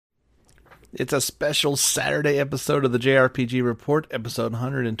It's a special Saturday episode of the JRPG Report, episode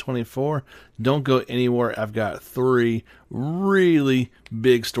 124. Don't go anywhere. I've got 3 really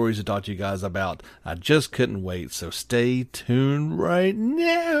big stories to talk to you guys about. I just couldn't wait, so stay tuned right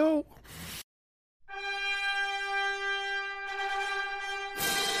now.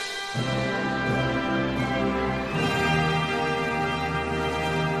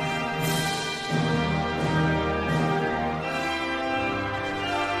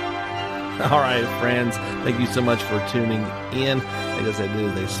 All right, friends, thank you so much for tuning in. Like I said, it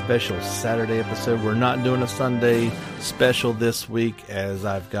is a special Saturday episode. We're not doing a Sunday special this week, as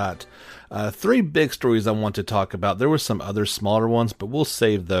I've got 3 big stories I want to talk about. There were some other smaller ones, but we'll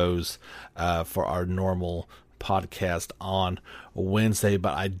save those for our normal podcast on Wednesday.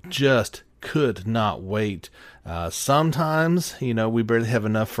 But I just could not wait. Sometimes, we barely have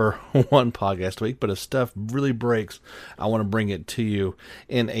enough for one podcast a week, but if stuff really breaks, I want to bring it to you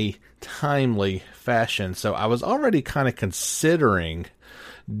in a timely fashion. So I was already kind of considering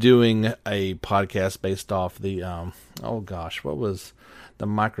doing a podcast based off the, what was the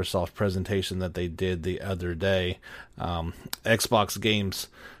Microsoft presentation that they did the other day? Xbox Games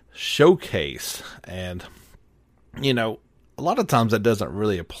Showcase. And, a lot of times that doesn't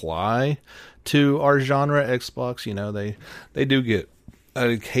really apply to our genre, Xbox. They do get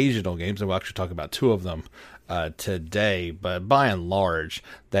occasional games, and we'll actually talk about 2 of them today, but by and large,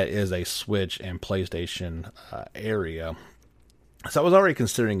 that is a Switch and PlayStation area. So I was already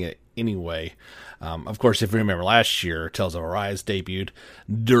considering it anyway. Of course, if you remember last year, Tales of Arise debuted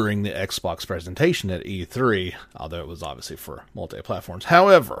during the Xbox presentation at E3, although it was obviously for multi-platforms.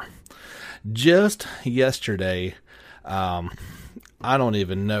 However, just yesterday, I don't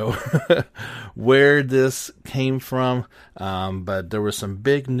even know where this came from, but there was some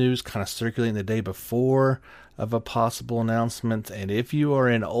big news kind of circulating the day before of a possible announcement. And if you are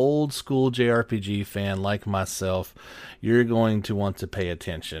an old school JRPG fan like myself, you're going to want to pay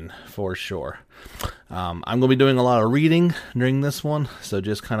attention for sure. I'm going to be doing a lot of reading during this one, so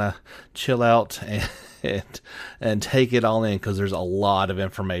just kind of chill out and take it all in, because there's a lot of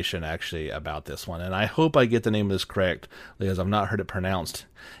information actually about this one. And I hope I get the name of this correct, because I've not heard it pronounced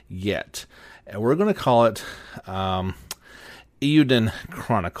yet. And we're going to call it Eiyuden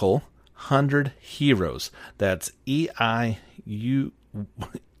Chronicle 100 Heroes. That's E-I-U...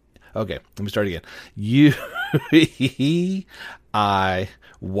 Okay, let me start again. U-E-I-Y-U-D-E-N.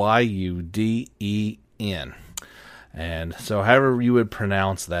 And so however you would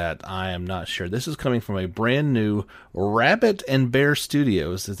pronounce that, I am not sure. This is coming from a brand new Rabbit and Bear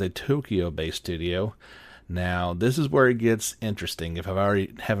Studios. It's a Tokyo-based studio. Now, this is where it gets interesting, if I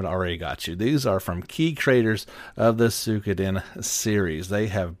haven't already got you. These are from key creators of the Suikoden series. They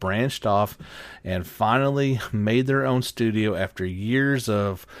have branched off and finally made their own studio after years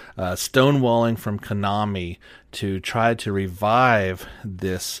of stonewalling from Konami to try to revive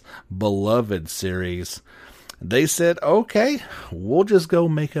this beloved series. They said, okay, we'll just go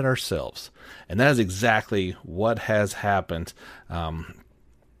make it ourselves. And that is exactly what has happened. Eiyuden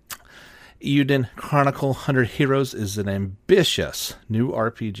Chronicle 100 Heroes is an ambitious new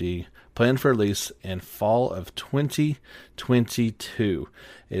RPG planned for release in fall of 2022.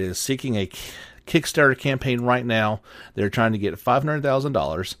 It is seeking a Kickstarter campaign right now. They're trying to get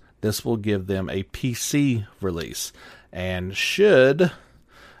 $500,000. This will give them a PC release. And should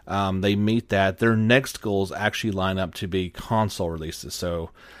they meet that, their next goals actually line up to be console releases.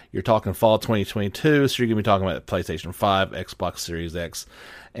 So you're talking fall 2022, so you're going to be talking about PlayStation 5, Xbox Series X,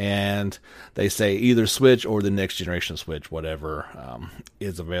 and they say either Switch or the next generation Switch, whatever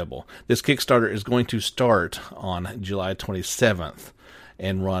is available. This Kickstarter is going to start on July 27th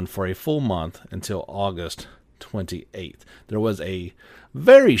and run for a full month until August 28th. There was a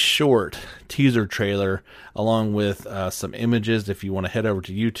very short teaser trailer along with some images. If you want to head over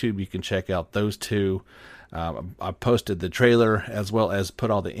to YouTube, you can check out those 2. I posted the trailer as well as put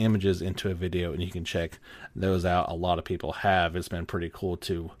all the images into a video, and you can check those out. A lot of people have. It's been pretty cool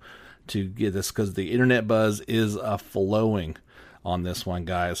to get this, because the internet buzz is flowing on this one,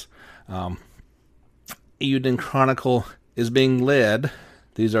 guys. Eiyuden Chronicle is being led.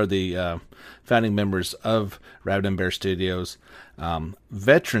 These are the founding members of Rabbit and Bear Studios.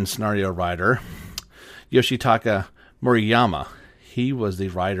 Veteran scenario writer Yoshitaka Murayama. He was the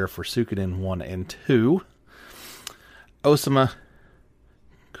writer for Suikoden 1 and 2. Osama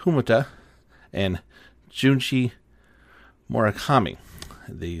Kumata and Junshi Murakami.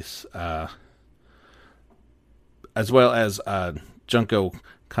 These, as well as Junko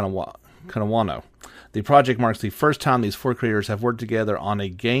Kanawano. The project marks the first time these 4 creators have worked together on a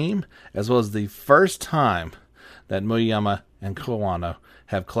game, as well as the first time that Murayama and Kawano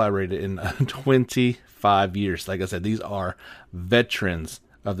have collaborated in 25 years. Like I said, these are veterans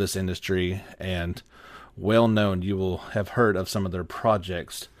of this industry and well known. You will have heard of some of their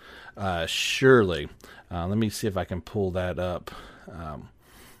projects, surely. Let me see if I can pull that up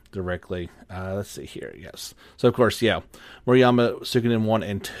directly. Let's see here. Yes. So, of course, yeah. Moriyama, Suikoden 1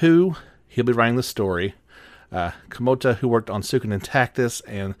 and 2, he'll be writing the story. Komota, who worked on Suikoden Tactus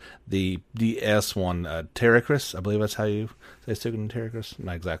and the DS one, Terracris, I believe that's how you say Suikoden Terracris. I'm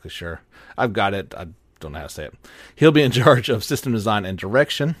not exactly sure. I've got it. I don't know how to say it. He'll be in charge of system design and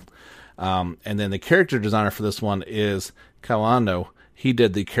direction. And then the character designer for this one is Kawano. He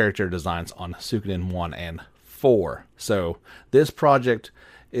did the character designs on Suikoden 1 and 4. So this project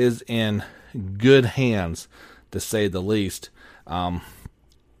is in good hands, to say the least.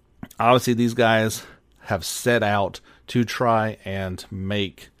 Obviously, these guys have set out to try and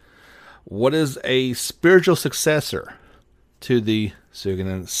make what is a spiritual successor to the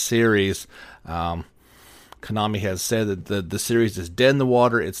Suikoden series. Konami has said that the series is dead in the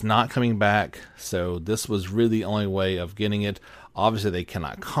water. It's not coming back. So this was really the only way of getting it. Obviously, they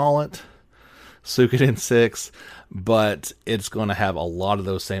cannot call it Suikoden 6, but it's going to have a lot of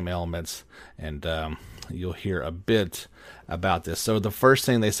those same elements. And you'll hear a bit about this. So the first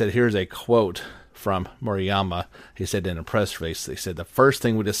thing they said, here's a quote from Moriyama. He said in a press release, they said, the first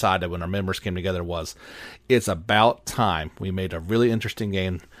thing we decided when our members came together was, it's about time we made a really interesting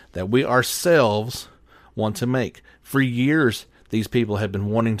game that we ourselves want to make. For years, these people had been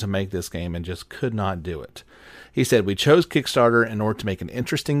wanting to make this game and just could not do it. He said, we chose Kickstarter in order to make an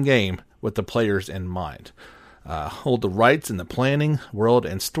interesting game with the players in mind. Hold the rights in the planning, world,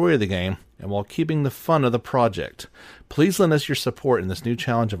 and story of the game, and while keeping the fun of the project. Please lend us your support in this new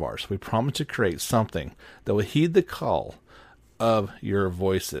challenge of ours. We promise to create something that will heed the call of your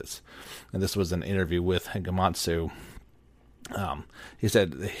voices. And this was an interview with Gamatsu. He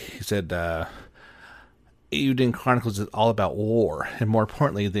said, Eiyuden Chronicles is all about war, and more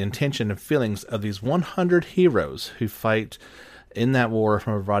importantly, the intention and feelings of these 100 heroes who fight in that war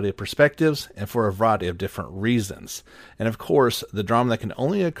from a variety of perspectives and for a variety of different reasons. And of course, the drama that can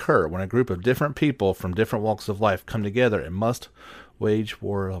only occur when a group of different people from different walks of life come together and must wage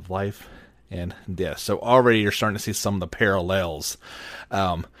war of life and death. So already you're starting to see some of the parallels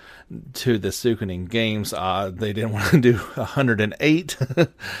to the Suikoden games. They didn't want to do 108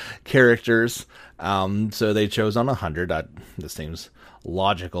 characters, so they chose on 100. This seems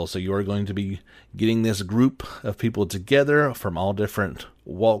logical. So you are going to be getting this group of people together from all different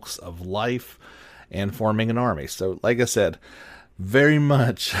walks of life and forming an army. So like I said, very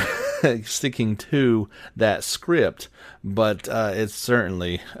much sticking to that script, but it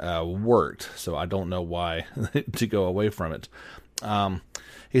certainly worked. So I don't know why to go away from it.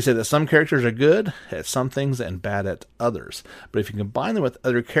 He said that some characters are good at some things and bad at others. But if you combine them with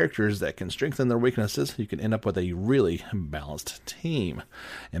other characters that can strengthen their weaknesses, you can end up with a really balanced team.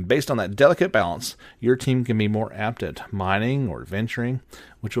 And based on that delicate balance, your team can be more apt at mining or adventuring,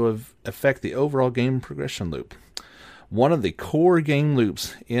 which will affect the overall game progression loop. One of the core game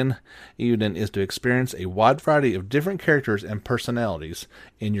loops in Eiyuden is to experience a wide variety of different characters and personalities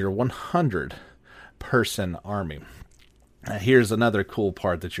in your 100-person army. Here's another cool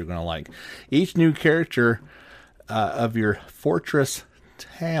part that you're going to like. Each new character of your fortress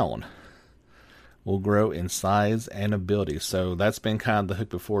town will grow in size and ability. So that's been kind of the hook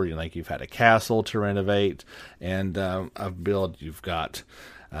before. You've had a castle to renovate and a build. You've got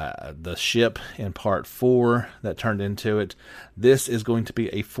the ship in part 4 that turned into it. This is going to be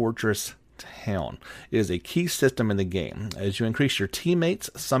a fortress town. It is a key system in the game. As you increase your teammates,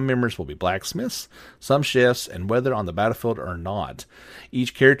 some members will be blacksmiths, some chefs, and whether on the battlefield or not,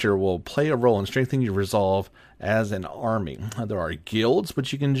 each character will play a role in strengthening your resolve as an army. There are guilds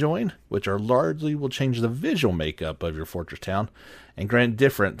which you can join, which are largely will change the visual makeup of your fortress town and grant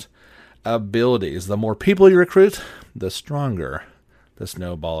different abilities. The more people you recruit, the stronger the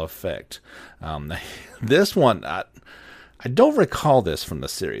snowball effect. This one, I don't recall this from the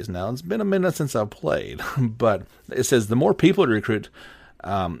series. Now, it's been a minute since I've played, but it says the more people to recruit,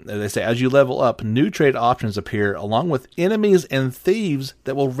 they say, as you level up, new trade options appear, along with enemies and thieves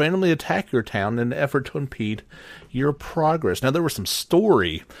that will randomly attack your town in an effort to impede your progress. Now, there were some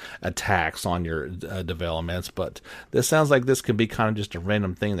story attacks on your developments, but this sounds like this could be kind of just a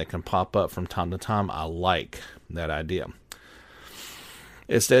random thing that can pop up from time to time. I like that idea.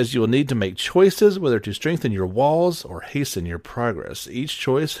 It says you will need to make choices whether to strengthen your walls or hasten your progress. Each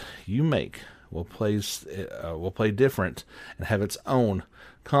choice you make will play different and have its own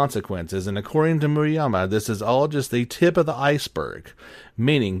consequences. And according to Murayama, this is all just the tip of the iceberg,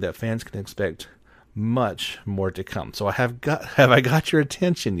 meaning that fans can expect much more to come. So have I got your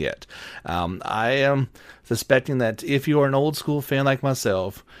attention yet? I am suspecting that if you are an old school fan like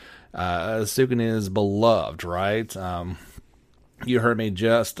myself, Suikoden is beloved, right? You heard me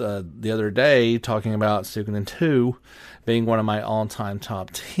just the other day talking about Suikoden 2 being one of my all-time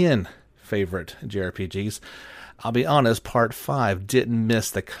top 10 favorite JRPGs. I'll be honest, Part 5 didn't miss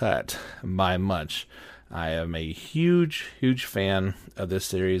the cut by much. I am a huge, huge fan of this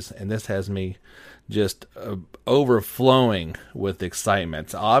series, and this has me just overflowing with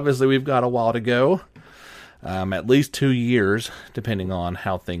excitement. Obviously, we've got a while to go, at least 2 years, depending on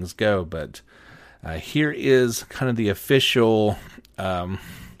how things go, but here is kind of the official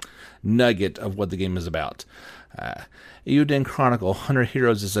nugget of what the game is about. Eiyuden Chronicle 100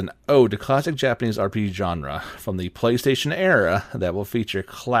 Heroes is an ode to classic Japanese RPG genre from the PlayStation era that will feature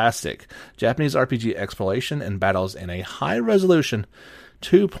classic Japanese RPG exploration and battles in a high-resolution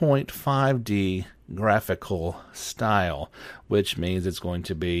 2.5D graphical style, which means it's going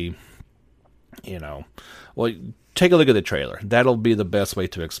to be, well, take a look at the trailer. That'll be the best way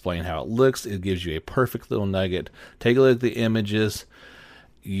to explain how it looks. It gives you a perfect little nugget. Take a look at the images.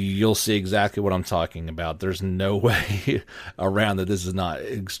 You'll see exactly what I'm talking about. There's no way around that this is not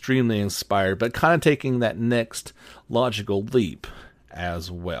extremely inspired, but kind of taking that next logical leap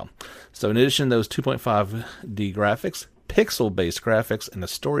as well. So in addition to those 2.5D graphics, pixel-based graphics, and a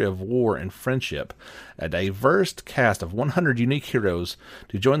story of war and friendship, a diverse cast of 100 unique heroes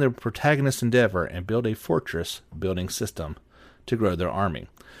to join their protagonist's endeavor and build a fortress-building system to grow their army.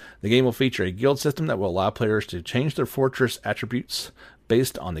 The game will feature a guild system that will allow players to change their fortress attributes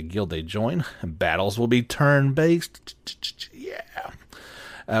based on the guild they join. Battles will be turn-based.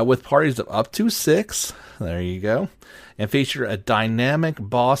 With parties of up to 6. There you go. And feature a dynamic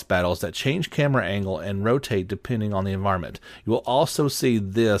boss battles that change camera angle and rotate depending on the environment. You will also see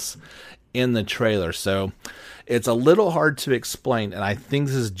this in the trailer. So it's a little hard to explain, and I think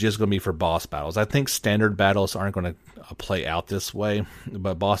this is just going to be for boss battles. I think standard battles aren't going to play out this way,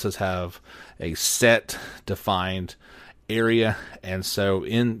 but bosses have a set, defined area, and so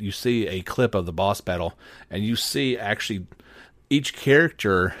you see a clip of the boss battle, and you see actually each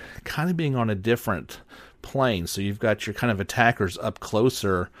character kind of being on a different plane. So you've got your kind of attackers up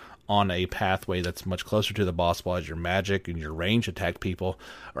closer on a pathway that's much closer to the boss, while your magic and your range attack people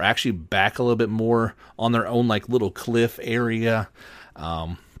are actually back a little bit more on their own like little cliff area.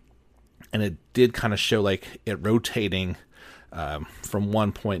 And it did kind of show like it rotating from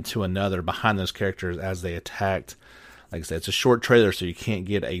one point to another behind those characters as they attacked. Like I said, it's a short trailer, so you can't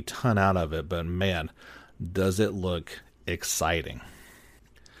get a ton out of it, but man, does it look exciting.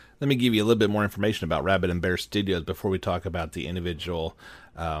 Let me give you a little bit more information about Rabbit and Bear Studios before we talk about the individual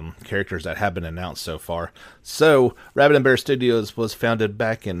characters that have been announced so far. So, Rabbit and Bear Studios was founded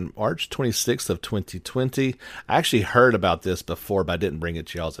back in March 26th of 2020. I actually heard about this before, but I didn't bring it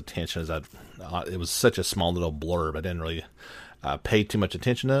to y'all's attention, as it was such a small little blurb. I didn't really pay too much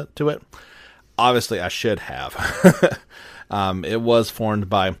attention to it. Obviously, I should have. It was formed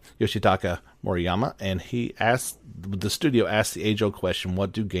by Yoshitaka Moriyama, and the studio asked the age-old question,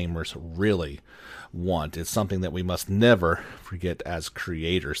 what do gamers really want? It's something that we must never forget as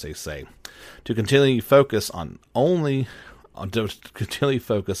creators, they say. To continually focus on giving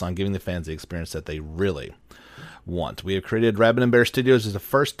the fans the experience that they really want. We have created Rabbit and Bear Studios as the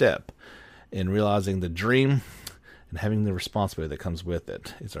first step in realizing the dream and having the responsibility that comes with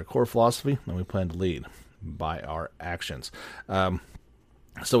it. It's our core philosophy, and we plan to lead by our actions.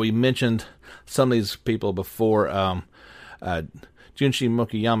 So we mentioned some of these people before. Junichi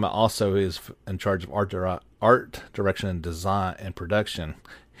Mukiyama also is in charge of art direction and design and production.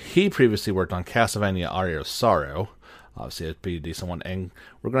 He previously worked on Castlevania Aria of Sorrow. Obviously, a pretty decent one. And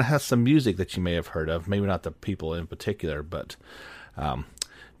we're going to have some music that you may have heard of. Maybe not the people in particular, but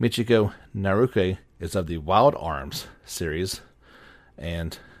Michiko Naruke is of the Wild Arms series,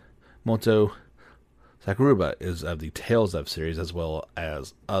 and Moto Sakuruba is of the Tales of series, as well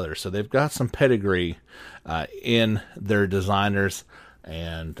as others. So they've got some pedigree in their designers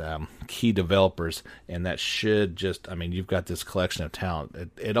and key developers, and that should just, you've got this collection of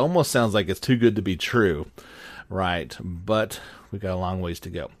talent. It almost sounds like it's too good to be true, right? But we've got a long ways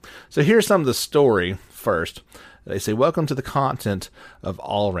to go. So here's some of the story first. They say, welcome to the continent of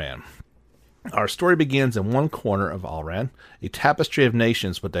Alran. Our story begins in one corner of Alran, a tapestry of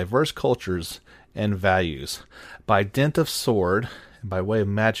nations with diverse cultures and values. By dint of sword, and by way of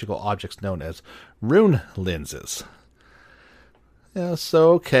magical objects known as rune lenses. Yeah,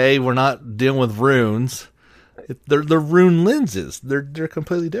 so okay, we're not dealing with runes. They're rune lenses. They're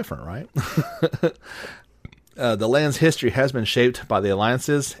completely different, right? The land's history has been shaped by the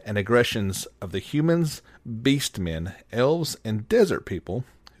alliances and aggressions of the humans, beastmen, elves, and desert people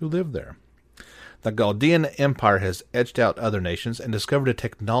who live there. The Chaldean Empire has edged out other nations and discovered a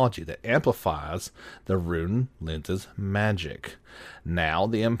technology that amplifies the rune lens's magic. Now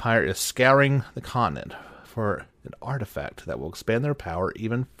the Empire is scouring the continent for an artifact that will expand their power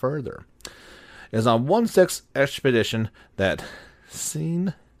even further. It is on one such expedition that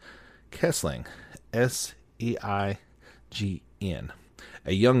Sean Kessling, Seign,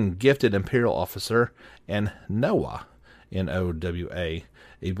 a young gifted Imperial officer, and Noah, Nowa,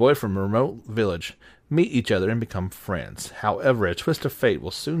 a boy from a remote village, meet each other and become friends. However, a twist of fate will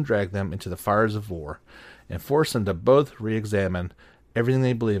soon drag them into the fires of war and force them to both re-examine everything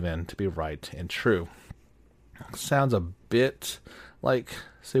they believe in to be right and true. Sounds a bit like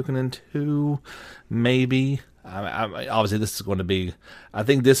Suikoden 2, maybe. Obviously, this is going to be... I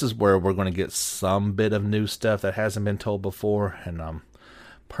think this is where we're going to get some bit of new stuff that hasn't been told before, and I'm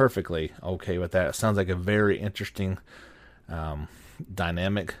perfectly okay with that. It sounds like a very interesting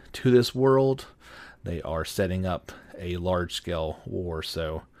dynamic to this world. They are setting up a large-scale war,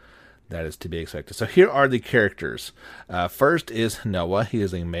 so that is to be expected. So here are the characters. First is Noah. He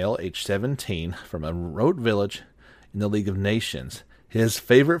is a male, age 17, from a remote village in the League of Nations. His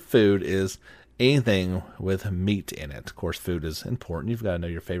favorite food is anything with meat in it. Of course, food is important. You've got to know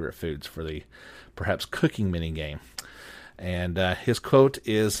your favorite foods for the perhaps cooking minigame. And his quote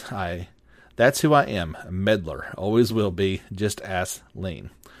is, "That's who I am, a meddler. Always will be, just ask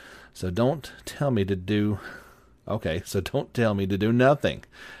Lean. So don't tell me to do nothing.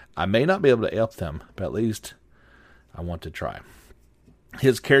 I may not be able to help them, but at least I want to try."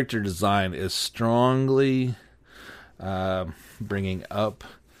 His character design is strongly bringing up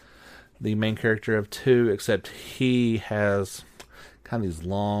the main character of 2, except he has kind of these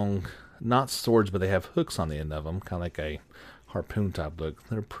long, not swords, but they have hooks on the end of them, kind of like a harpoon type look.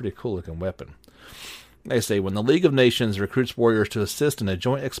 They're a pretty cool looking weapon. They say, when the League of Nations recruits warriors to assist in a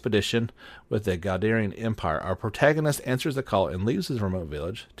joint expedition with the Chaldean Empire, our protagonist answers the call and leaves his remote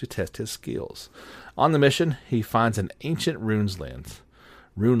village to test his skills. On the mission, he finds an ancient rune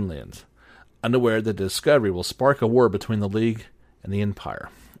lens, unaware that the discovery will spark a war between the League and the Empire.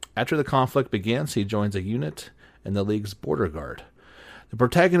 After the conflict begins, he joins a unit in the League's border guard. The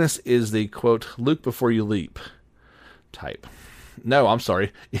protagonist is the, quote, Luke before you leap type. No, I'm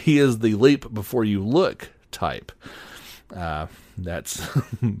sorry. He is the leap before you look type. That's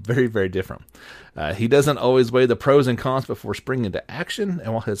very, very different. He doesn't always weigh the pros and cons before springing into action,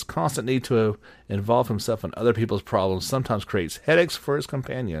 and while his constant need to involve himself in other people's problems sometimes creates headaches for his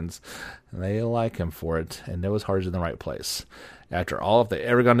companions, they like him for it and know his heart is in the right place. After all, if they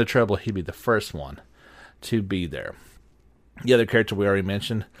ever got into trouble, he'd be the first one to be there. The other character we already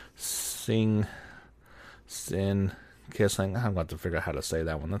mentioned, Seign Kessling. I'm going to figure out how to say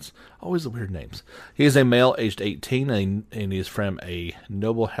that one. That's always the weird names. He is a male, aged 18, and he is from a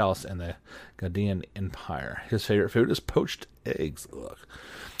noble house in the Chaldean Empire. His favorite food is poached eggs.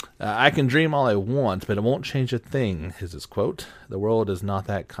 I can dream all I want, but it won't change a thing, is his quote. The world is not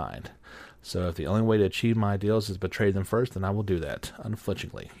that kind. So if the only way to achieve my ideals is betray them first, then I will do that,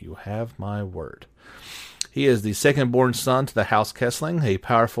 unflinchingly. You have my word. He is the second-born son to the House Kessling, a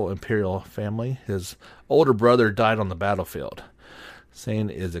powerful imperial family. His older brother died on the battlefield.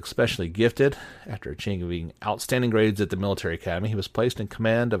 Seign is especially gifted. After achieving outstanding grades at the military academy, he was placed in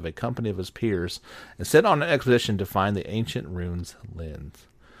command of a company of his peers and sent on an expedition to find the ancient rune lens.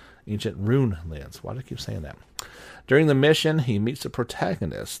 Why do I keep saying that? During the mission, he meets the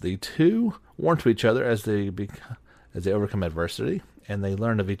protagonist. The two warm to each other as they overcome adversity, and they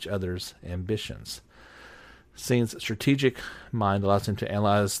learn of each other's ambitions. Sein's strategic mind allows him to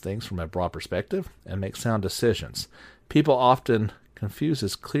analyze things from a broad perspective and make sound decisions. People often confuse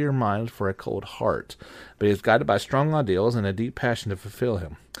his clear mind for a cold heart, but he is guided by strong ideals and a deep passion to fulfill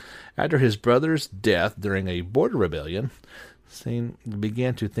him. After his brother's death during a border rebellion, Sein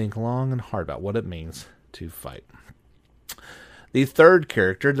began to think long and hard about what it means to fight. The third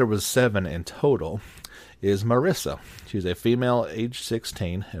character, there was 7 in total, is Marissa. She's a female, age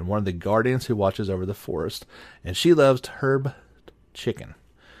 16, and one of the guardians who watches over the forest, and she loves herb chicken.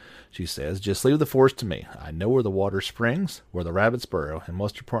 She says, just leave the forest to me. I know where the water springs, where the rabbits burrow, and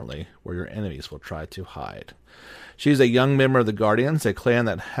most importantly, where your enemies will try to hide. She is a young member of the Guardians, a clan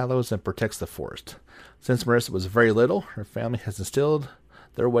that hallows and protects the forest. Since Marissa was very little, her family has instilled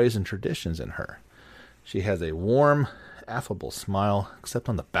their ways and traditions in her. She has a warm, affable smile, except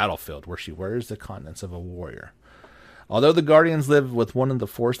on the battlefield, where she wears the countenance of a warrior. Although the Guardians live with one in the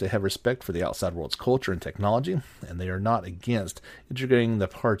forest, they have respect for the outside world's culture and technology, and they are not against integrating the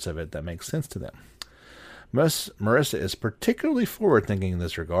parts of it that make sense to them. Marissa is particularly forward-thinking in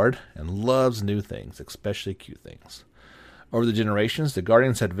this regard and loves new things, especially cute things. Over the generations, the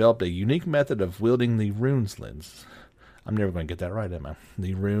Guardians had developed a unique method of wielding the runes lens. I'm never going to get that right, am I?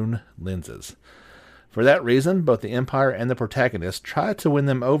 The rune lenses. For that reason, both the Empire and the protagonist try to win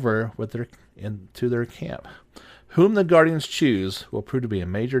them over into their camp. Whom the Guardians choose will prove to be a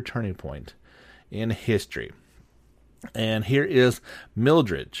major turning point in history. And here is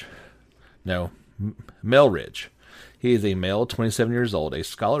Melridge. He is a male, 27 years old, a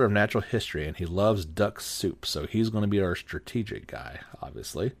scholar of natural history, and he loves duck soup, so he's going to be our strategic guy,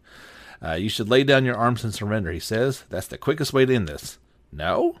 obviously. You should lay down your arms and surrender, he says. That's the quickest way to end this.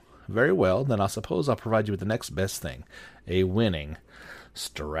 No? Very well, then I suppose I'll provide you with the next best thing, a winning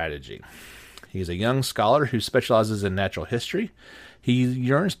strategy. He's a young scholar who specializes in natural history. He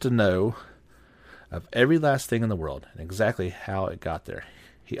yearns to know of every last thing in the world and exactly how it got there.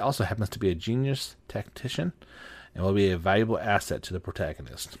 He also happens to be a genius tactician and will be a valuable asset to the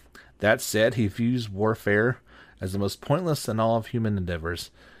protagonist. That said, he views warfare as the most pointless in all of human endeavors,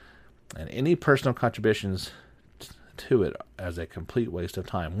 and any personal contributions to it as a complete waste of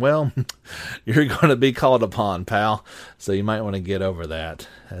time. Well, you're going to be called upon, pal, so you might want to get over that.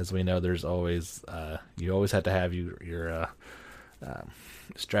 As we know, there's always you always have to have your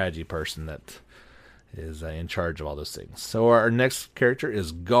strategy person that is in charge of all those things. So our next character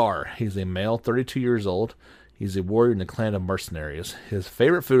is Gar. He's a male, 32 years old. He's a warrior in the clan of mercenaries. His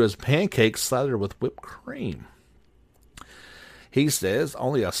favorite food is pancakes slathered with whipped cream. He says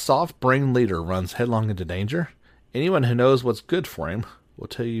only a soft-brained leader runs headlong into danger. Anyone who knows what's good for him will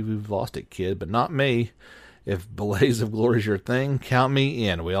tell you you've lost it, kid, but not me. If blaze of glory is your thing, count me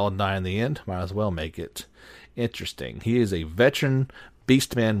in. We all die in the end. Might as well make it interesting. He is a veteran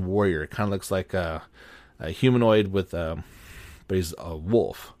beastman warrior. Kind of looks like a humanoid but he's a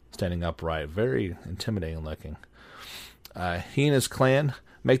wolf standing upright. Very intimidating looking. He and his clan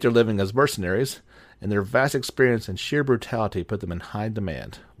make their living as mercenaries, and their vast experience and sheer brutality put them in high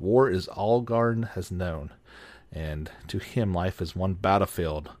demand. War is all Garden has known, and to him life is one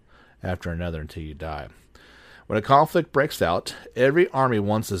battlefield after another until you die. When a conflict breaks out, every army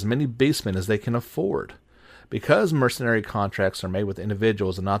wants as many beastmen as they can afford. Because mercenary contracts are made with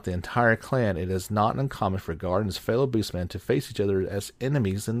individuals and not the entire clan, it is not uncommon for Guard and his fellow beastmen to face each other as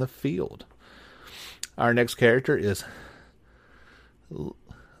enemies in the field. Our next character is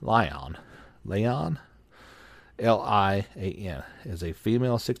Lian. Lian? Lian. Is a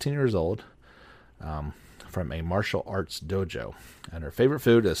female, 16 years old, from a martial arts dojo. And her favorite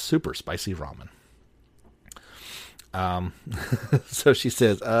food is super spicy ramen. So she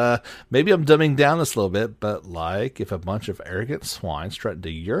says, maybe I'm dumbing down this a little bit, but like if a bunch of arrogant swine strut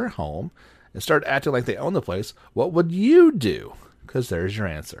into your home and start acting like they own the place, what would you do? Because there's your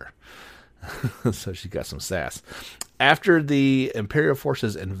answer. So she got some sass. After the Imperial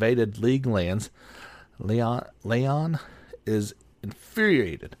forces invaded League lands, Leon is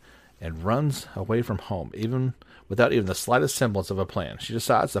infuriated and runs away from home, without even the slightest semblance of a plan. She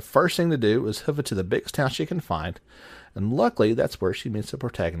decides the first thing to do is hoof it to the biggest town she can find, and luckily that's where she meets the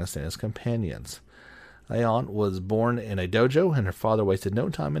protagonist and his companions. Leon was born in a dojo, and her father wasted no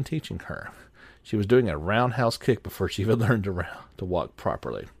time in teaching her. She was doing a roundhouse kick before she even learned to walk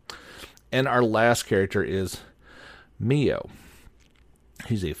properly. And our last character is Mio.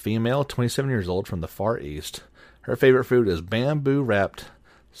 He's a female, 27 years old, from the Far East. Her favorite food is bamboo-wrapped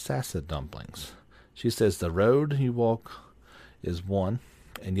sasa dumplings. She says the road you walk is one,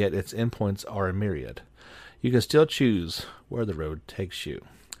 and yet its endpoints are a myriad. You can still choose where the road takes you.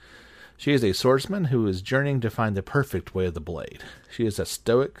 She is a swordsman who is journeying to find the perfect way of the blade. She is a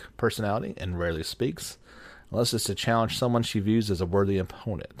stoic personality and rarely speaks, unless it's to challenge someone she views as a worthy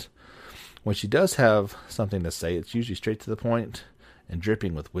opponent. When she does have something to say, it's usually straight to the point and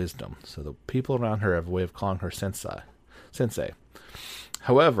dripping with wisdom, so the people around her have a way of calling her sensei.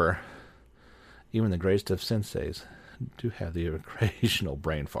 However, even the greatest of senseis do have the occasional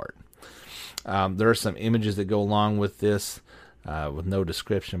brain fart. There are some images that go along with this, with no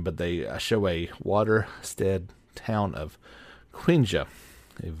description, but they show a waterstead town of Quinja,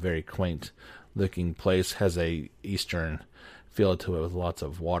 a very quaint-looking place, has a eastern feel to it with lots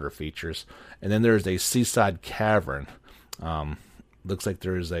of water features. And then there's a seaside cavern looks like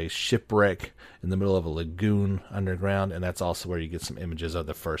there is a shipwreck in the middle of a lagoon underground, and that's also where you get some images of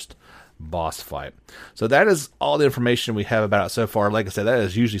the first boss fight. So that is all the information we have about it so far. Like I said, that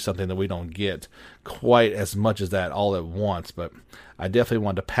is usually something that we don't get quite as much as that all at once, but I definitely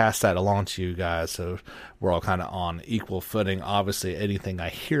wanted to pass that along to you guys so we're all kind of on equal footing. Obviously, anything I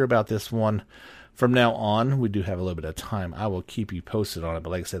hear about this one from now on, we do have a little bit of time, I will keep you posted on it.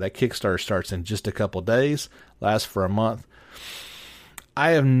 But like I said, that Kickstarter starts in just a couple days, lasts for a month.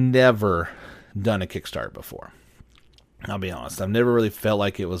 I have never done a Kickstarter before. I'll be honest. I've never really felt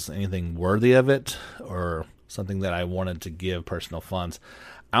like it was anything worthy of it or something that I wanted to give personal funds.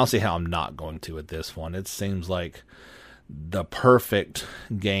 I don't see how I'm not going to with this one. It seems like the perfect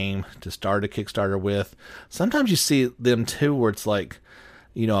game to start a Kickstarter with. Sometimes you see them too where it's like,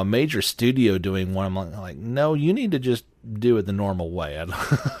 you know, a major studio doing one. I'm like, no, you need to just do it the normal way.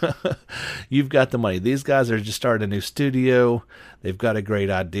 You've got the money. These guys are just starting a new studio. They've got a great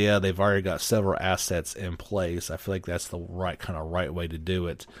idea. They've already got several assets in place. I feel like that's the right way to do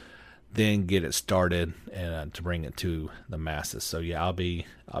it. Then get it started and to bring it to the masses. So yeah, I'll be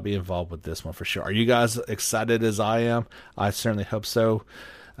involved with this one for sure. Are you guys excited as I am? I certainly hope so.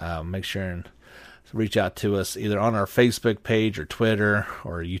 Make sure and reach out to us either on our Facebook page or Twitter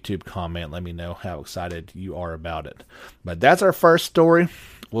or a YouTube comment. Let me know how excited you are about it. But that's our first story.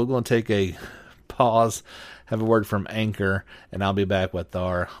 We're going to take a pause, have a word from Anchor, and I'll be back with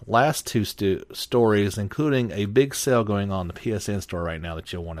our last two stories, including a big sale going on in the PSN store right now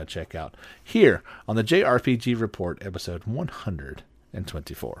that you'll want to check out here on the JRPG Report, episode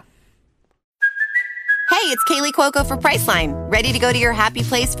 124. Hey, it's Kaylee Cuoco for Priceline. Ready to go to your happy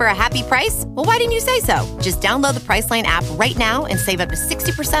place for a happy price? Well, why didn't you say so? Just download the Priceline app right now and save up to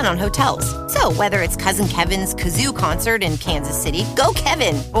 60% on hotels. So whether it's Cousin Kevin's Kazoo Concert in Kansas City, go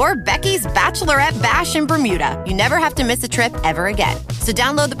Kevin, or Becky's Bachelorette Bash in Bermuda, you never have to miss a trip ever again. So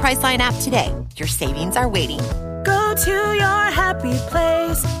download the Priceline app today. Your savings are waiting. Go to your happy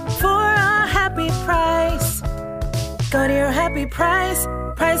place for a happy price. Go to your happy price,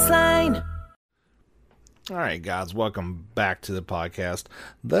 Priceline. All right, guys, welcome back to the podcast.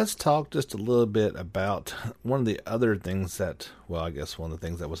 Let's talk just a little bit about one of the other things that, well, I guess one of the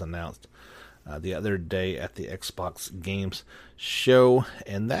things that was announced the other day at the Xbox Games show,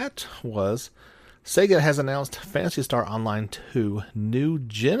 and that was Sega has announced Phantasy Star Online 2 New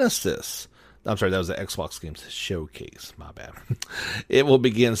Genesis. I'm sorry, that was the Xbox Games Showcase. My bad. It will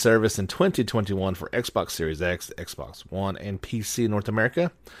begin service in 2021 for Xbox Series X, Xbox One, and PC in North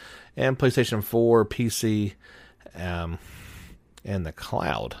America, and PlayStation 4, PC, and the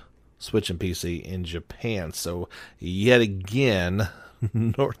cloud, Switch and PC in Japan. So yet again,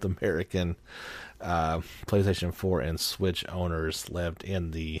 North American PlayStation 4 and Switch owners left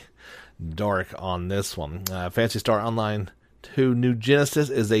in the dark on this one. Phantasy Star Online 2 New Genesis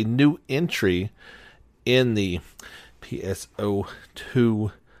is a new entry in the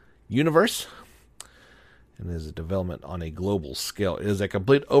PSO2 universe, and is a development on a global scale. It is a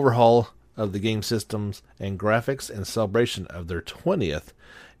complete overhaul of the game systems and graphics in celebration of their 20th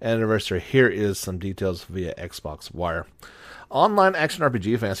anniversary. Here is some details via Xbox Wire. Online action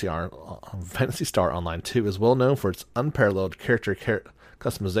RPG Phantasy Star Online 2 is well known for its unparalleled character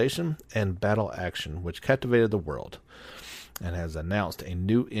customization and battle action, which captivated the world, and has announced a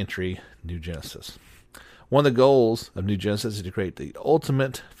new entry, New Genesis. One of the goals of New Genesis is to create the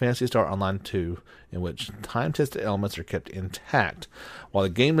ultimate Phantasy Star Online 2, in which time-tested elements are kept intact, while the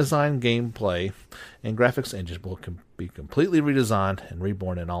game design, gameplay, and graphics engines will be completely redesigned and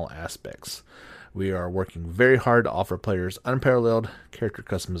reborn in all aspects. We are working very hard to offer players unparalleled character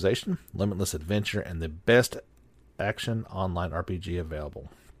customization, limitless adventure, and the best action online RPG available.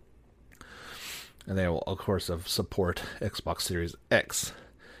 And they will, of course, support Xbox Series X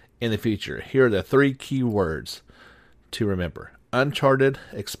in the future. Here are the 3 key words to remember: uncharted,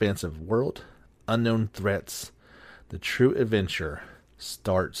 expansive world, unknown threats. The true adventure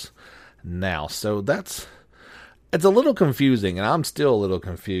starts now. So it's a little confusing, and I'm still a little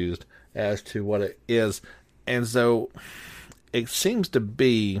confused as to what it is. And so it seems to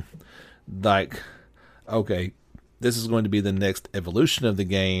be like, okay, this is going to be the next evolution of the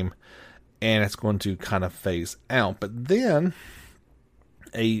game, and it's going to kind of phase out. But then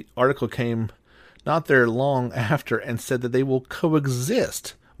a article came not there long after and said that they will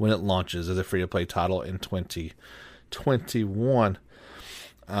coexist when it launches as a free-to-play title in 2021.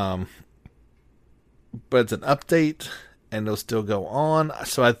 But it's an update, and it'll still go on.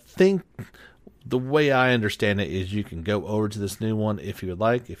 So I think the way I understand it is you can go over to this new one if you would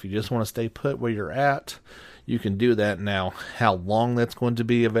like. If you just want to stay put where you're at, you can do that. Now, how long that's going to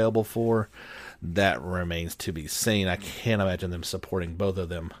be available for, that remains to be seen. I can't imagine them supporting both of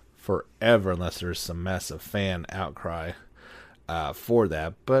them forever unless there's some massive fan outcry for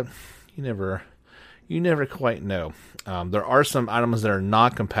that, but you never quite know. There are some items that are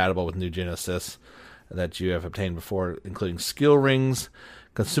not compatible with New Genesis that you have obtained before, including skill rings,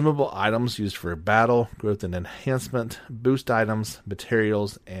 consumable items used for battle, growth and enhancement, boost items,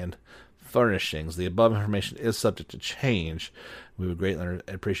 materials, and furnishings. The above information is subject to change. We would greatly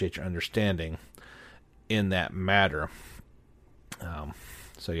appreciate your understanding in that matter.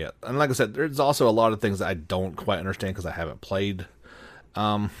 So yeah, and like I said, there's also a lot of things that I don't quite understand because I haven't played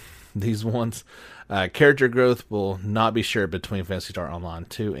these ones. Character growth will not be shared between Phantasy Star Online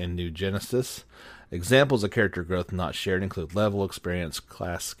 2 and New Genesis. Examples of character growth not shared include level, experience,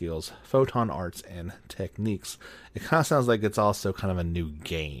 class skills, photon arts, and techniques. It kind of sounds like it's also kind of a new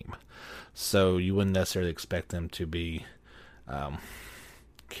game. So you wouldn't necessarily expect them to be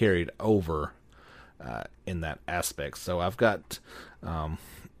carried over in that aspect. So I've got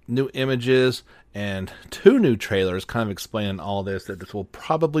new images and 2 new trailers kind of explaining all this, that this will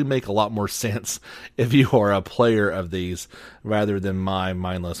probably make a lot more sense if you are a player of these rather than my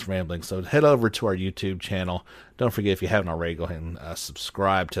mindless rambling. So head over to our YouTube channel. Don't forget, if you haven't already, go ahead and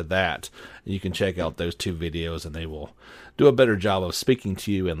subscribe to that. You can check out those 2 videos and they will do a better job of speaking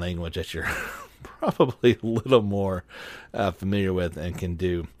to you in language that you're probably a little more familiar with and can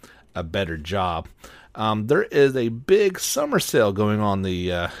do a better job. There is a big summer sale going on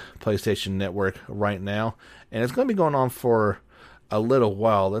the PlayStation Network right now, and it's going to be going on for a little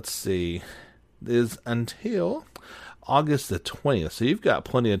while. Let's see, it is until August the 20th, so you've got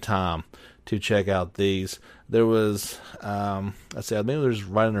plenty of time to check out these. There was, let's see, I think there's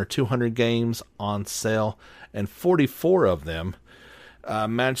right under 200 games on sale, and 44 of them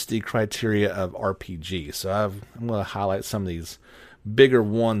match the criteria of RPG. So I'm going to highlight some of these bigger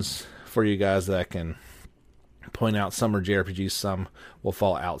ones for you guys that I can point out. Some are JRPGs, some will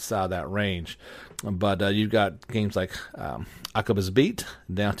fall outside that range. But you've got games like Akaba's Beat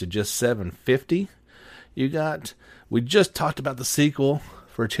down to just $7.50. We just talked about the sequel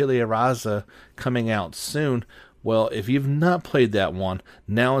for Atelier Raza coming out soon. Well, if you've not played that one,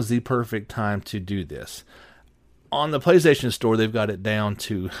 now is the perfect time to do this. On the PlayStation Store, they've got it down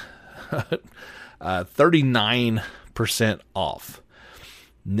to 39% off.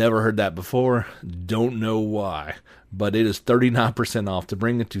 Never heard that before. Don't know why. But it is 39% off to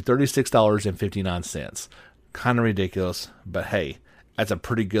bring it to $36.59. Kind of ridiculous. But hey, that's a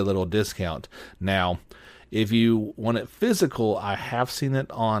pretty good little discount. Now, if you want it physical, I have seen it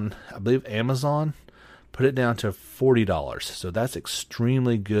on, I believe, Amazon. Put it down to $40. So that's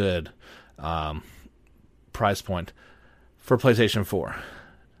extremely good price point for PlayStation 4.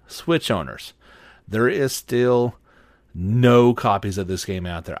 Switch owners, there is still no copies of this game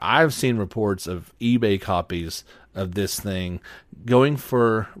out there. I've seen reports of eBay copies of this thing going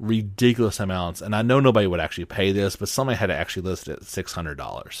for ridiculous amounts, and I know nobody would actually pay this, but somebody had to actually list it at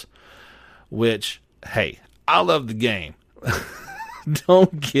 $600. Which, hey, I love the game.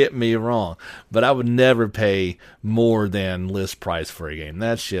 Don't get me wrong, but I would never pay more than list price for a game.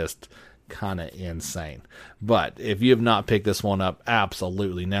 That's just kind of insane. But if you have not picked this one up,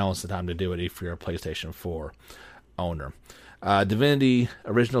 absolutely, now is the time to do it if you're a PlayStation 4 owner. Divinity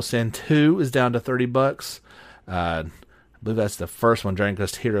Original Sin 2 is down to $30. I believe that's the first one. Dragon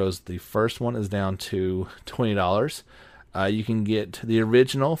Quest Heroes, the first one, is down to $20. You can get the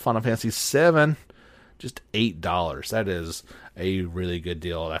original Final Fantasy 7, just $8. That is a really good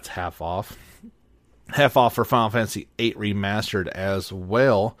deal. That's half off. Half off for Final Fantasy 8 Remastered as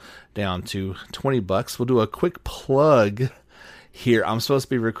well, down to $20. We'll do a quick plug here. I'm supposed to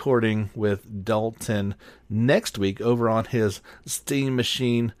be recording with Dalton next week over on his Steam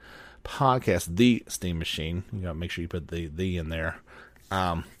Machine podcast, The Steam Machine. You gotta make sure you put the in there.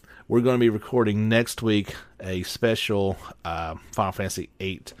 We're going to be recording next week a special Final Fantasy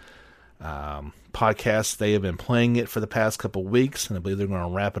 8 podcast. They have been playing it for the past couple weeks, and I believe they're going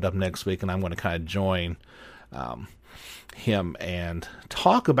to wrap it up next week, and I'm going to kind of join him and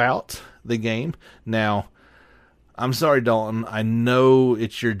talk about the game. Now, I'm sorry, Dalton. I know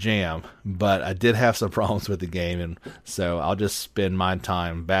it's your jam, but I did have some problems with the game, and so I'll just spend my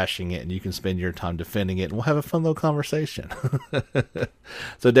time bashing it, and you can spend your time defending it, and we'll have a fun little conversation.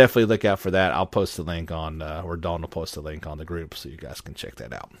 So definitely look out for that. I'll post the link on, or Dalton will post the link on the group, so you guys can check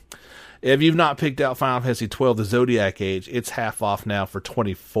that out. If you've not picked out Final Fantasy 12, The Zodiac Age, it's half off now for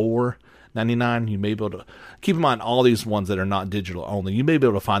 $24.99. You may be able to keep in mind all these ones that are not digital only. You may be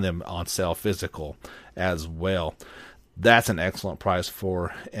able to find them on sale physical as well. That's an excellent price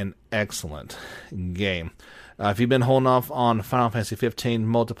for an excellent game. If you've been holding off on Final Fantasy 15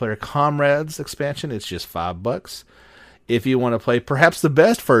 Multiplayer Comrades expansion, it's just $5. If you want to play perhaps the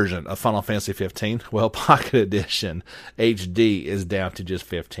best version of Final Fantasy 15, well, Pocket Edition HD is down to just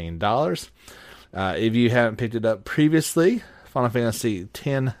 $15. If you haven't picked it up previously, Final Fantasy X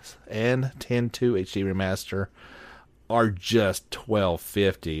and X-2 HD Remaster are just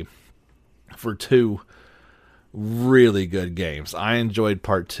 $12.50 for two really good games. I enjoyed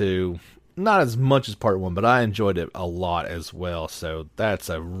Part 2, not as much as Part 1, but I enjoyed it a lot as well, so that's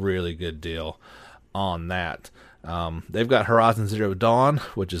a really good deal on that. They've got Horizon Zero Dawn,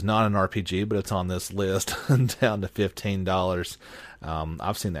 which is not an RPG, but it's on this list, down to $15.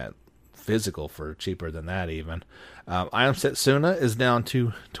 I've seen that physical for cheaper than that even. I Am Setsuna is down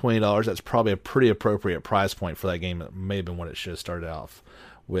to $20. That's probably a pretty appropriate price point for that game. It may have been what it should have started off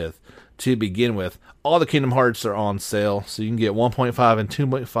with. To begin with, all the Kingdom Hearts are on sale, so you can get 1.5 and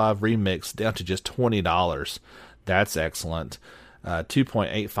 2.5 remix down to just $20. That's excellent.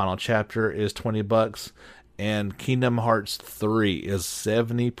 2.8 Final Chapter is $20, and Kingdom Hearts 3 is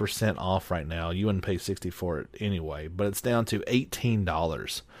 70% off right now. You wouldn't pay $60 for it anyway, but it's down to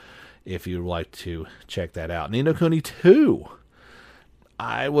 $18 if you'd like to check that out. Ni no Kuni 2.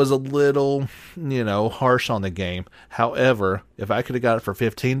 I was a little, harsh on the game. However, if I could have got it for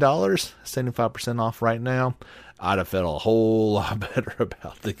 $15, 75% off right now, I'd have felt a whole lot better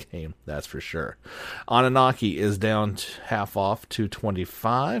about the game, that's for sure. Anunnaki is down half off to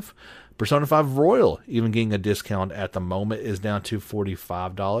 $25. Persona 5 Royal, even getting a discount at the moment, is down to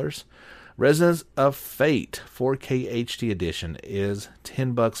 $45. Resonance of Fate 4K HD Edition is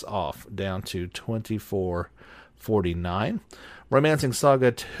 $10 off, down to $24.49. Romancing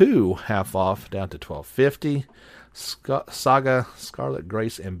Saga 2 half off, down to $12.50. Saga Scarlet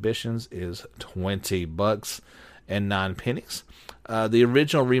Grace Ambitions is $20 and 9 pennies. The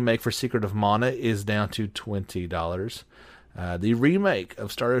original remake for Secret of Mana is down to $20. The remake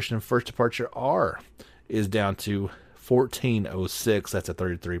of Star Ocean First Departure R is down to $14.06. That's a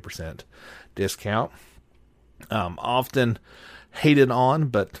 33% discount. Often hated on,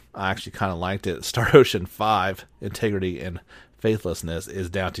 but I actually kind of liked it. Star Ocean 5 Integrity and Faithlessness is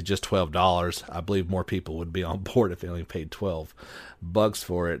down to just $12. I believe more people would be on board if they only paid $12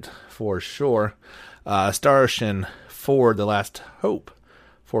 for it, for sure. Star Ocean 4 The Last Hope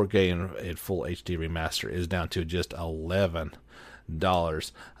 4K and full HD remaster is down to just $11.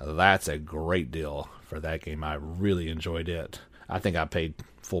 That's a great deal for that game. I really enjoyed it. I think I paid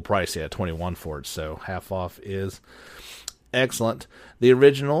full price at $21 for it, so half off is excellent. The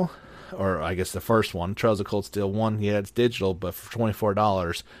original, or I guess the first one, Trails of Cold Steel 1, yeah, it's digital, but for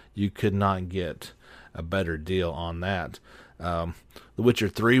 $24, you could not get a better deal on that. The Witcher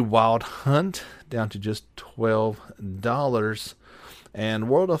 3 Wild Hunt, down to just $12. And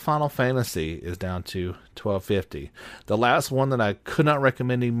World of Final Fantasy is down to $12.50. The last one that I could not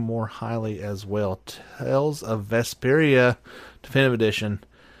recommend any more highly as well, Tales of Vesperia Definitive Edition,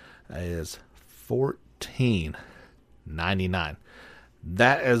 is $14.99.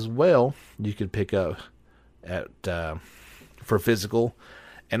 That as well you could pick up at for physical,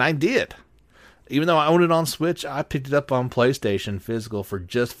 and I did. Even though I own it on Switch, I picked it up on PlayStation physical for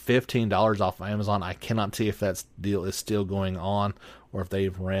just $15 off Amazon. I cannot see if that deal is still going on or if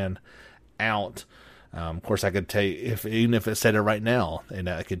they've ran out. Of course, I could tell you, even if it said it right now, and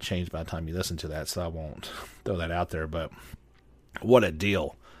that could change by the time you listen to that, so I won't throw that out there. But what a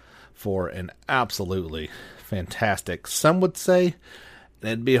deal for an absolutely fantastic, some would say, and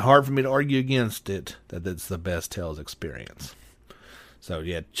it'd be hard for me to argue against it, that it's the best Tales experience. So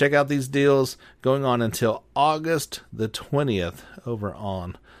yeah, check out these deals going on until August the 20th over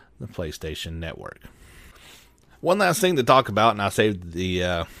on the PlayStation Network. One last thing to talk about, and I saved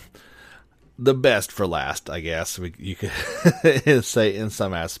the best for last, I guess you could say in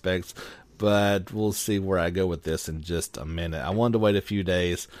some aspects, but we'll see where I go with this in just a minute. I wanted to wait a few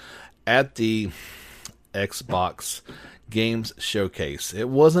days at the Xbox Games Showcase. It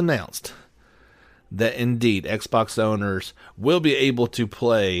was announced that indeed Xbox owners will be able to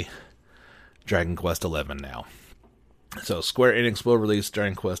play Dragon Quest XI now. So Square Enix will release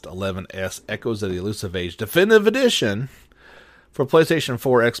Dragon Quest XI-S Echoes of the Elusive Age Definitive Edition for PlayStation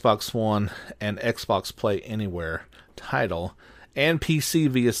 4, Xbox One, and Xbox Play Anywhere title, and PC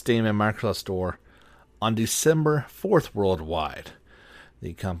via Steam and Microsoft Store on December 4th worldwide.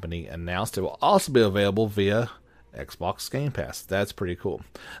 The company announced it will also be available via Xbox Game Pass. That's pretty cool.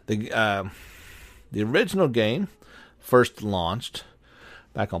 The original game first launched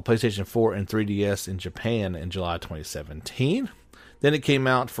back on PlayStation 4 and 3DS in Japan in July 2017. Then it came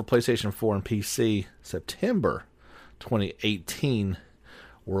out for PlayStation 4 and PC September 2018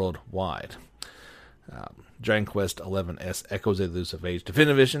 worldwide. Dragon Quest XI's Echoes of the Elusive Age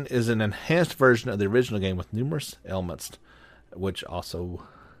Definitive Edition is an enhanced version of the original game with numerous elements, which also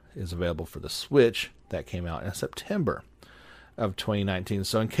is available for the Switch. That came out in September of 2019.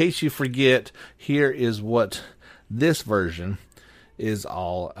 So in case you forget, here is what this version is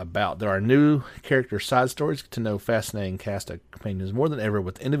all about. There are new character side stories to know fascinating cast of companions more than ever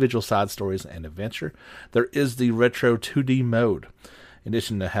with individual side stories and adventure. There is the retro 2D mode. In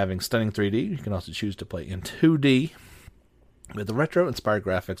addition to having stunning 3D, you can also choose to play in 2D with the retro-inspired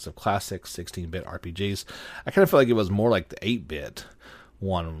graphics of classic 16-bit RPGs. I kind of feel like it was more like the 8-bit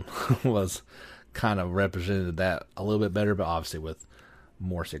one was kind of represented that a little bit better, but obviously with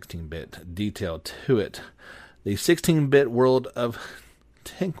more 16-bit detail to it. The 16-bit world of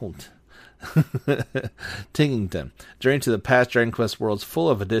Tingleton. Journey to the past Dragon Quest worlds full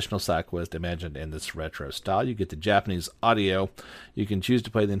of additional side quests imagined in this retro style. You get the Japanese audio. You can choose to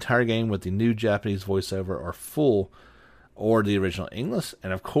play the entire game with the new Japanese voiceover or the original English,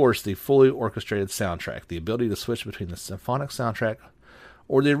 and of course the fully orchestrated soundtrack. The ability to switch between the symphonic soundtrack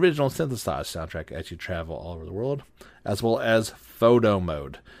or the original synthesized soundtrack as you travel all over the world, as well as photo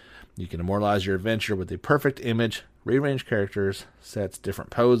mode. You can immortalize your adventure with the perfect image, rearrange characters, sets,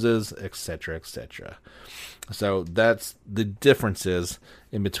 different poses, etc., etc. So that's the differences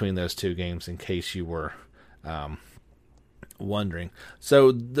in between those two games, in case you were wondering.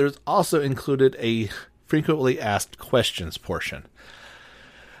 So there's also included a frequently asked questions portion.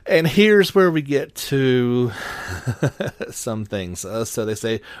 And here's where we get to some things. So they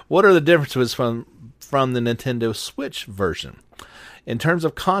say, what are the differences from the Nintendo Switch version? In terms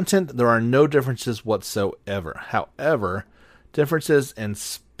of content, there are no differences whatsoever. However, differences in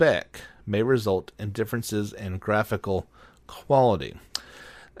spec may result in differences in graphical quality.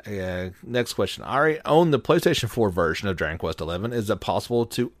 Next question. I already own the PlayStation 4 version of Dragon Quest XI. Is it possible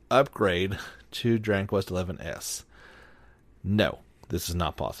to upgrade to Dragon Quest XI's? No, this is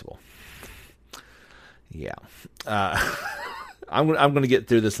not possible. Yeah. I'm going to get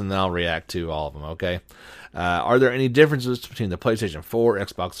through this and then I'll react to all of them, okay? Are there any differences between the PlayStation 4,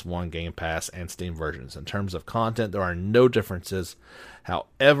 Xbox One, Game Pass, and Steam versions? In terms of content, there are no differences.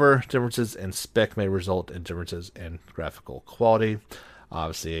 However, differences in spec may result in differences in graphical quality.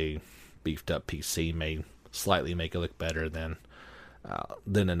 Obviously, a beefed-up PC may slightly make it look better than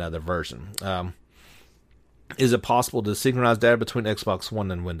another version. Is it possible to synchronize data between Xbox One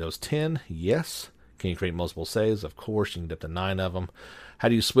and Windows 10? Yes. Can you create multiple saves? Of course, you can get up to 9 of them. How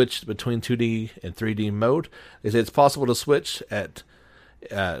do you switch between 2D and 3D mode? They say it's possible to switch at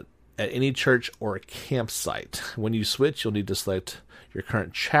any church or a campsite. When you switch, you'll need to select your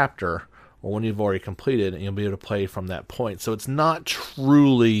current chapter or one you've already completed, and you'll be able to play from that point. So it's not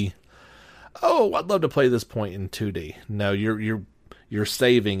truly, oh, I'd love to play this point in 2D. No, you're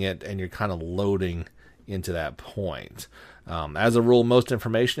saving it and you're kind of loading into that point. As a rule, most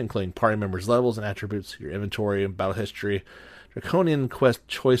information, including party members' levels and attributes, your inventory and battle history, draconian quest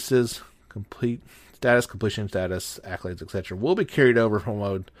choices, completion status, accolades, etc., will be carried over from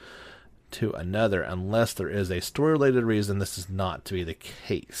one mode to another unless there is a story-related reason this is not to be the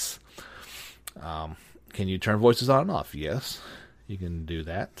case. Can you turn voices on and off? Yes, you can do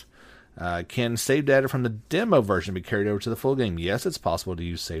that. Can save data from the demo version be carried over to the full game? Yes, it's possible to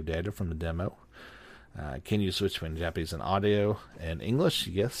use save data from the demo. Can you switch between Japanese and audio and English?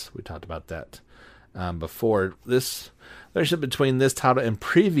 Yes, we talked about that before. This relationship between this title and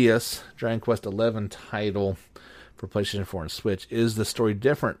previous Dragon Quest XI title for PlayStation 4 and Switch, is the story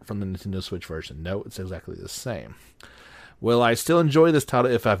different from the Nintendo Switch version? No, it's exactly the same. Will I still enjoy this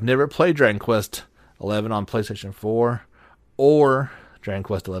title if I've never played Dragon Quest XI on PlayStation 4 or Dragon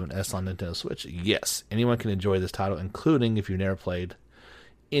Quest XI's on Nintendo Switch? Yes, anyone can enjoy this title, including if you've never played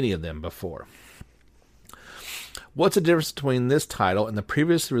any of them before. What's the difference between this title and the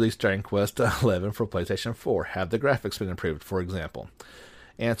previously released Dragon Quest XI for PlayStation 4? Have the graphics been improved, for example?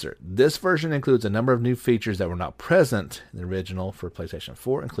 Answer. This version includes a number of new features that were not present in the original for PlayStation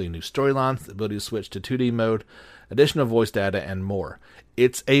 4, including new storylines, the ability to switch to 2D mode, additional voice data, and more.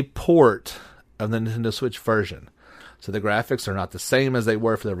 It's a port of the Nintendo Switch version, so the graphics are not the same as they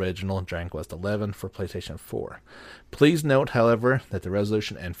were for the original Dragon Quest XI for PlayStation 4. Please note, however, that the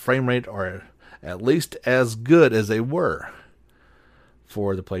resolution and frame rate are at least as good as they were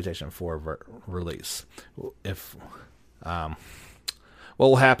for the PlayStation 4 release. What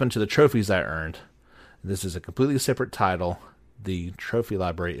will happen to the trophies I earned? This is a completely separate title. The trophy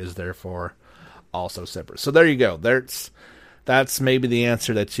library is therefore also separate. So there you go. That's maybe the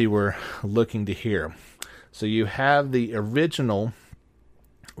answer that you were looking to hear. So you have the original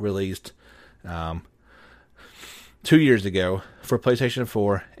released 2 years ago for PlayStation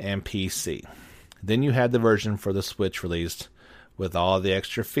 4 and PC. Then you had the version for the Switch released with all the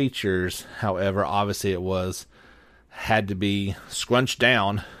extra features. However, obviously it had to be scrunched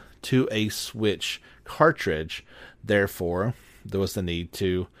down to a Switch cartridge. Therefore, there was the need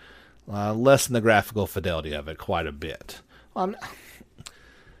to lessen the graphical fidelity of it quite a bit.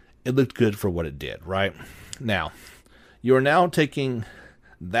 It looked good for what it did, right? Now, you are now taking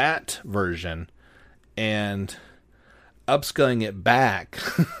that version and upscaling it back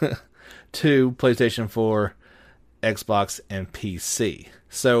to PlayStation 4, Xbox, and PC.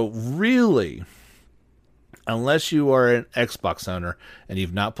 So really, unless you are an Xbox owner and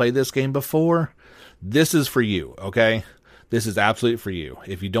you've not played this game before, this is for you, okay? This is absolutely for you.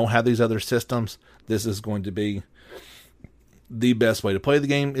 If you don't have these other systems, this is going to be the best way to play the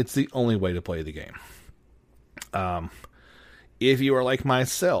game. It's the only way to play the game. If you are like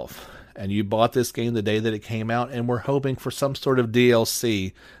myself and you bought this game the day that it came out and were hoping for some sort of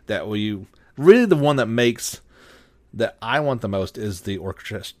DLC that really the one that I want the most is the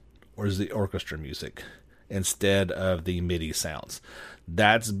orchestra music instead of the MIDI sounds.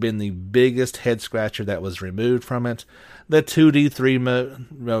 That's been the biggest head scratcher that was removed from it. The 2D3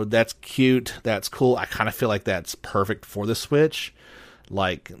 mode, that's cute, that's cool. I kind of feel like that's perfect for the Switch.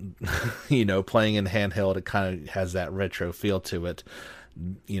 Like, playing in handheld, it kind of has that retro feel to it.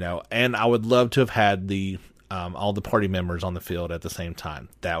 And I would love to have had all the party members on the field at the same time.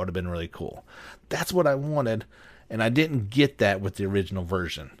 That would have been really cool. That's what I wanted, and I didn't get that with the original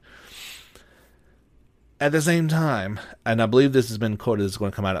version. At the same time, and I believe this has been quoted as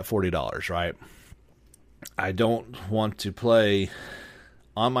going to come out at $40, right? I don't want to play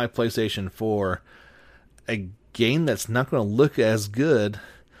on my PlayStation 4 a game that's not going to look as good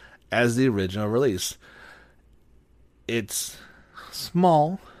as the original release. It's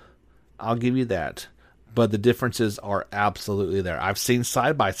small, I'll give you that, but the differences are absolutely there. I've seen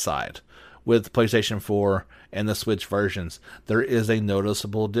side by side with PlayStation 4 and the Switch versions. There is a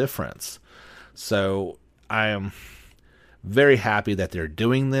noticeable difference. So I am very happy that they're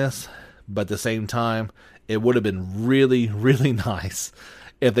doing this, but at the same time, it would have been really, really nice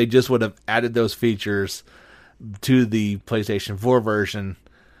if they just would have added those features to the PlayStation 4 version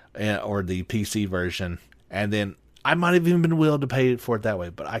or the PC version, and then I might have even been willing to pay for it that way,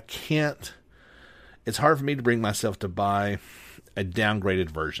 but I can't. It's hard for me to bring myself to buy a downgraded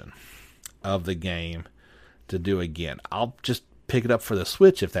version of the game to do again. I'll just pick it up for the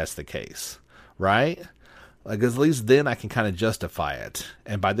Switch if that's the case, right? Like, at least then I can kind of justify it.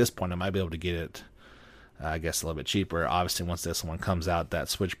 And by this point, I might be able to get it, I guess, a little bit cheaper. Obviously, once this one comes out, that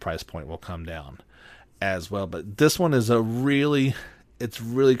Switch price point will come down as well. But this one is it's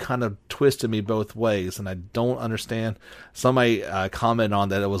really kind of twisted me both ways, and I don't understand. Somebody commented on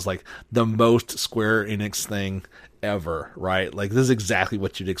that it was like the most Square Enix thing ever, right? Like, this is exactly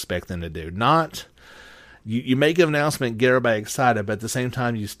what you'd expect them to do. Not, you make an announcement, get everybody excited, but at the same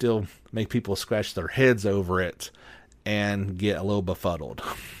time, you still make people scratch their heads over it and get a little befuddled.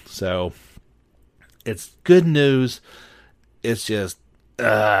 So, it's good news. It's just,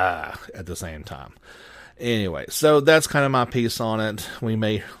 at the same time. Anyway, so that's kind of my piece on it. We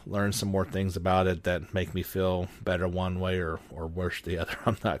may learn some more things about it that make me feel better one way or worse the other.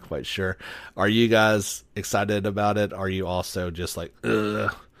 I'm not quite sure. Are you guys excited about it? Are you also just like,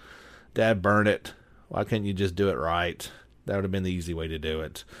 Dad, burn it. Why can't you just do it right? That would have been the easy way to do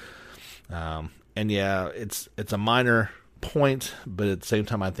it. And yeah, it's a minor point, but at the same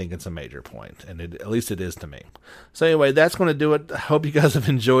time, I think it's a major point, and at least it is to me. So anyway, that's going to do it. I hope you guys have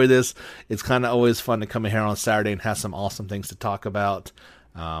enjoyed this. It's kind of always fun to come in here on Saturday and have some awesome things to talk about.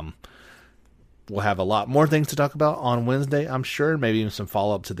 We'll have a lot more things to talk about on Wednesday, I'm sure, maybe even some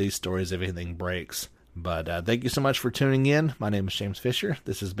follow-up to these stories if anything breaks. But thank you so much for tuning in. My name is James Fisher.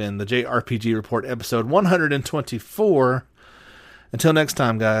 This has been the JRPG Report, episode 124. Until next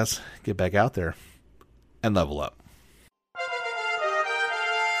time, guys, get back out there and level up.